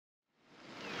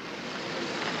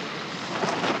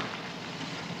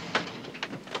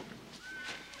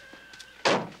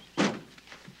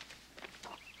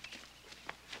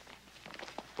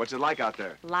What's it like out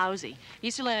there? Lousy.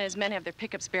 Easterlin and his men have their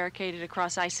pickups barricaded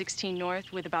across I-16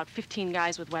 North with about 15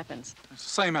 guys with weapons. It's the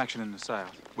same action in the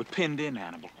south. We're pinned in,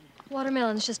 Hannibal.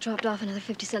 Watermelon's just dropped off another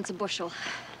 50 cents a bushel.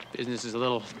 Business is a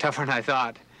little tougher than I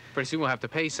thought. Pretty soon we'll have to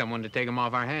pay someone to take them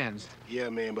off our hands. Yeah,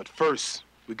 man, but first,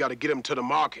 we gotta get them to the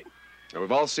market. Now,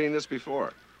 we've all seen this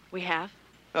before. We have?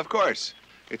 Of course.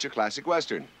 It's your classic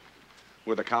Western.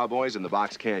 We're the cowboys in the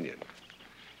Box Canyon.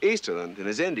 Easterland and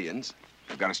his Indians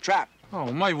have got us trapped. Oh,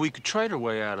 maybe we could trade our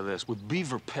way out of this with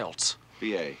beaver pelts.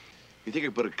 B.A., you think you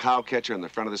could put a cow catcher in the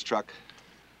front of this truck?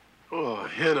 Oh,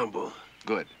 Hannibal.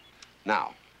 Good.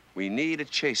 Now, we need a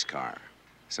chase car.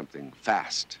 Something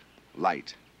fast,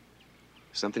 light.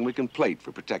 Something we can plate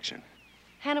for protection.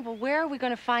 Hannibal, where are we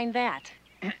going to find that?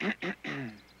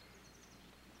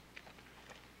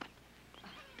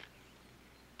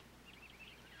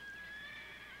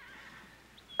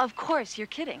 Of course, you're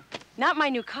kidding. Not my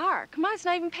new car. Come on, it's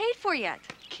not even paid for yet.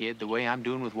 Kid, the way I'm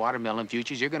doing with watermelon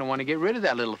futures, you're gonna want to get rid of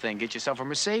that little thing. Get yourself a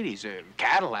Mercedes or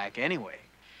Cadillac anyway.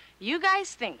 You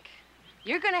guys think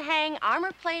you're going to hang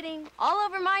armor plating all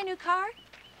over my new car?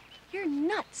 You're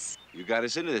nuts. You got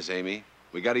us into this, Amy.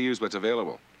 We got to use what's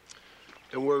available.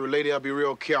 Don't worry, lady, I'll be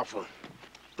real careful.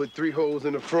 Put 3 holes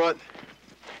in the front.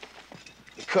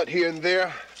 And cut here and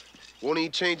there. Won't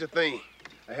even change a thing.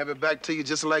 I have it back to you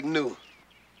just like new.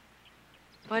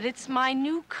 But it's my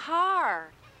new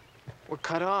car. We're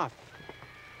cut off.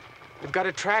 We've got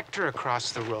a tractor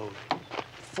across the road.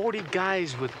 40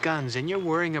 guys with guns, and you're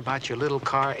worrying about your little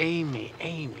car. Amy,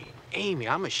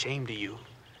 I'm ashamed of you.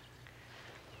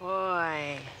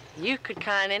 Boy, you could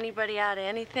con anybody out of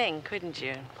anything, couldn't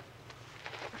you?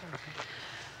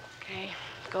 Okay,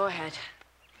 go ahead.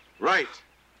 Right.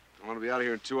 I want to be out of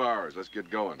here in 2 hours. Let's get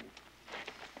going.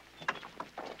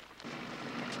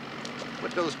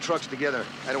 Put those trucks together.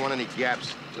 I don't want any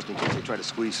gaps, just in case they try to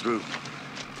squeeze through.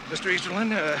 Mr.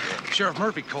 Easterlin, Sheriff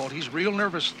Murphy called. He's real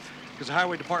nervous because the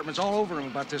highway department's all over him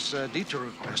about this detour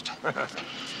request.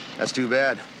 That's too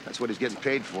bad. That's what he's getting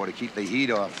paid for, to keep the heat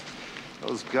off.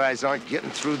 Those guys aren't getting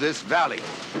through this valley.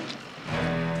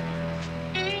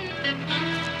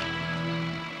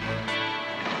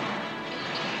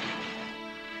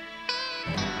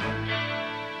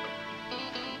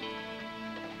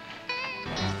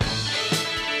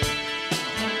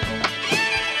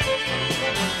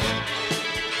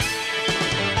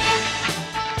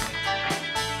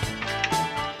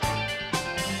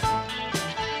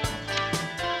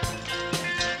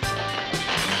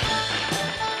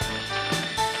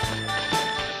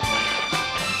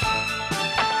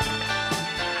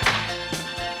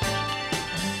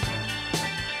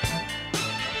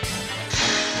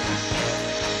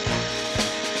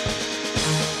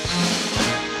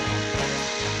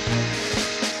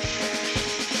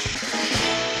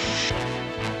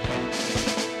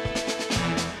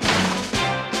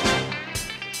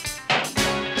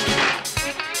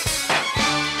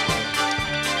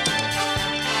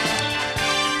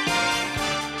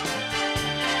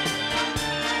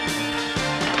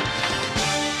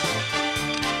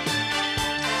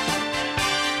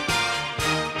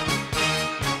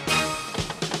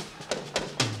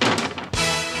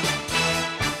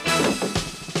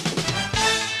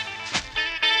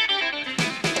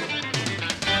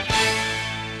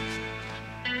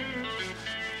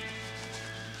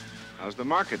 How's the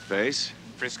market, Face?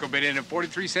 Frisco bid in at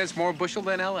 43 cents more a bushel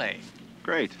than L.A.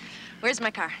 Great. Where's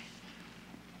my car?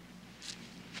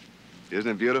 Isn't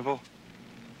it beautiful?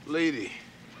 Lady,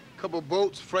 couple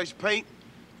boats, fresh paint,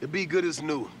 it'd be good as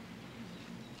new.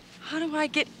 How do I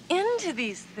get into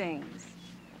these things?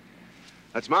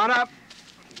 Let's mount up.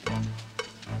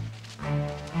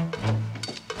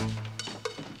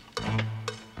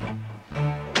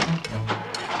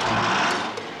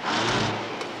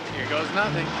 Here goes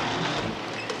nothing.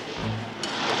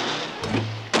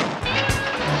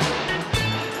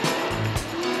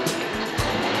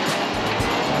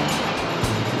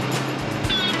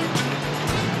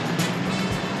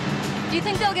 Do you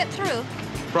think they'll get through?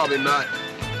 Probably not.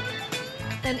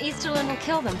 Then Easterlin will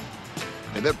kill them.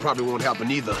 And that probably won't happen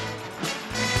either.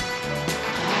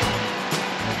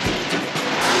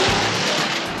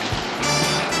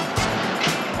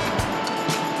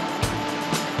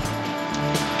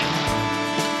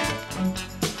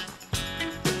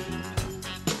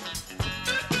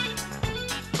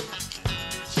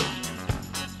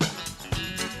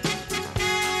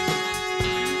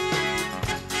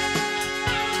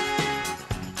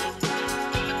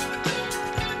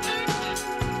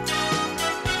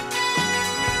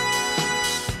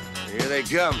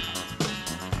 Gum.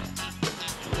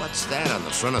 What's that on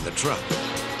the front of the truck?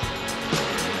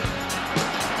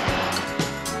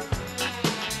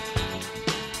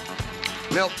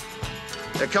 Milt,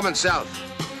 they're coming south.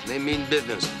 They mean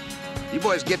business. You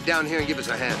boys get down here and give us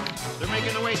a hand. They're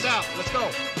making their way south. Let's go.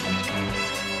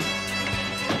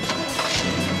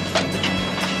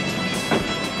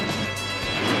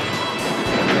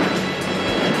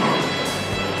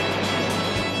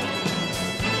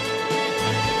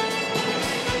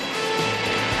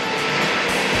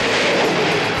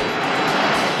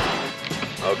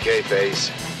 Okay,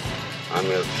 Faze. I'm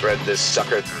gonna thread this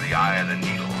sucker through the eye of the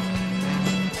needle.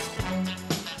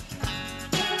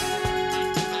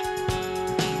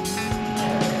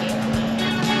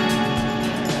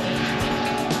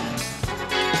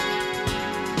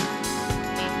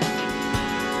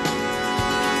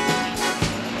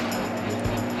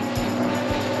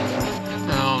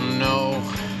 Oh, no.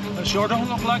 They sure don't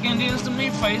look like Indians to me,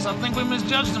 Face. I think we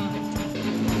misjudged them.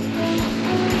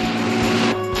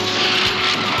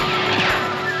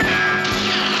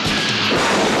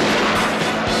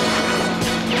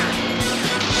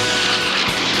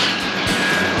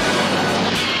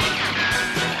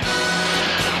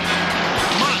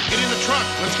 Come on, get in the truck.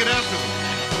 Let's get after them.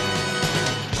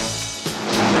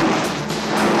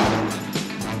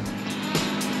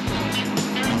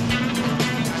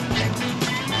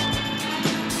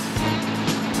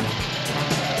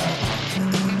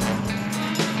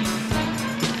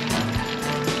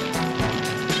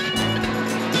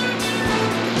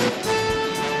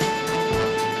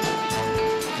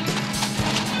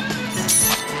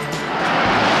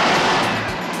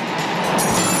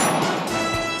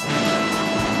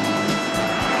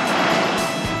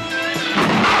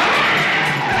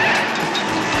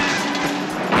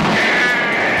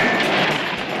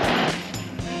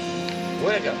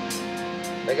 Whitaker,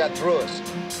 they got through us.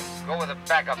 Go with a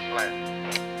backup plan.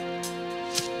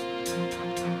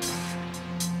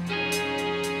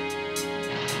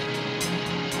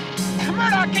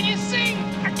 Murdoch, can you see?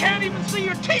 I can't even see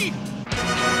your teeth.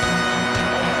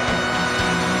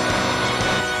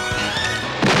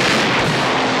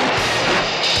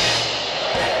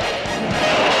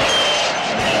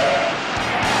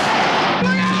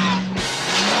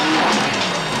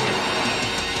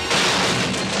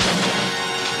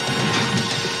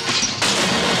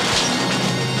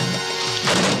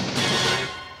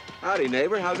 Howdy,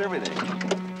 neighbor. How's everything?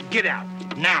 Get out,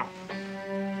 now.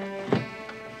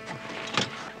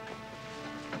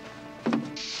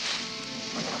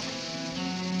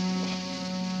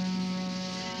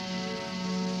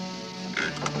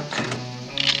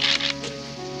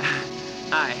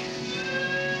 Hi.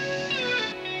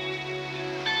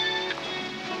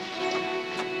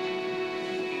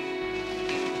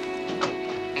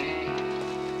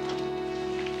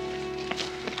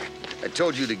 I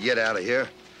told you to get out of here.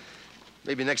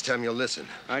 Maybe next time you'll listen.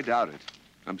 I doubt it.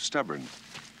 I'm stubborn.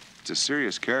 It's a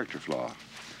serious character flaw.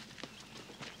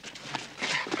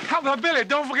 How about Billy?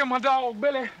 Don't forget my dog,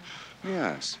 Billy.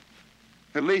 Yes.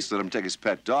 At least let him take his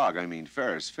pet dog. I mean,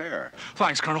 fair is fair.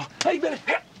 Thanks, Colonel. Hey, Billy.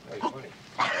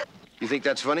 You think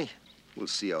that's funny? We'll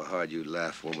see how hard you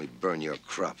laugh when we burn your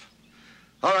crop.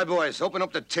 All right, boys, open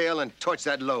up the tail and torch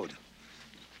that load.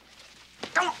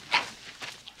 Come on.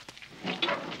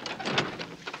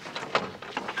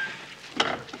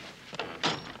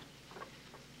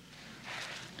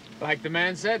 Like the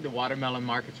man said, the watermelon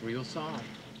market's real soft.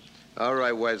 All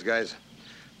right, wise guys.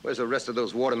 Where's the rest of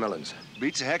those watermelons?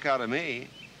 Beats the heck out of me.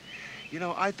 You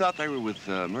know, I thought they were with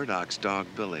Murdoch's dog,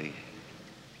 Billy.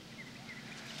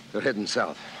 They're heading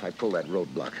south. I pulled that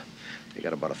roadblock. They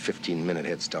got about a 15-minute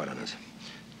head start on us.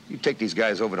 You take these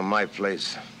guys over to my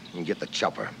place and get the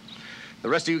chopper. The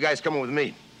rest of you guys coming with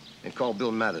me. And call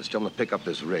Bill Mathers. Tell him to pick up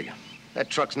this rig.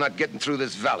 That truck's not getting through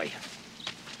this valley.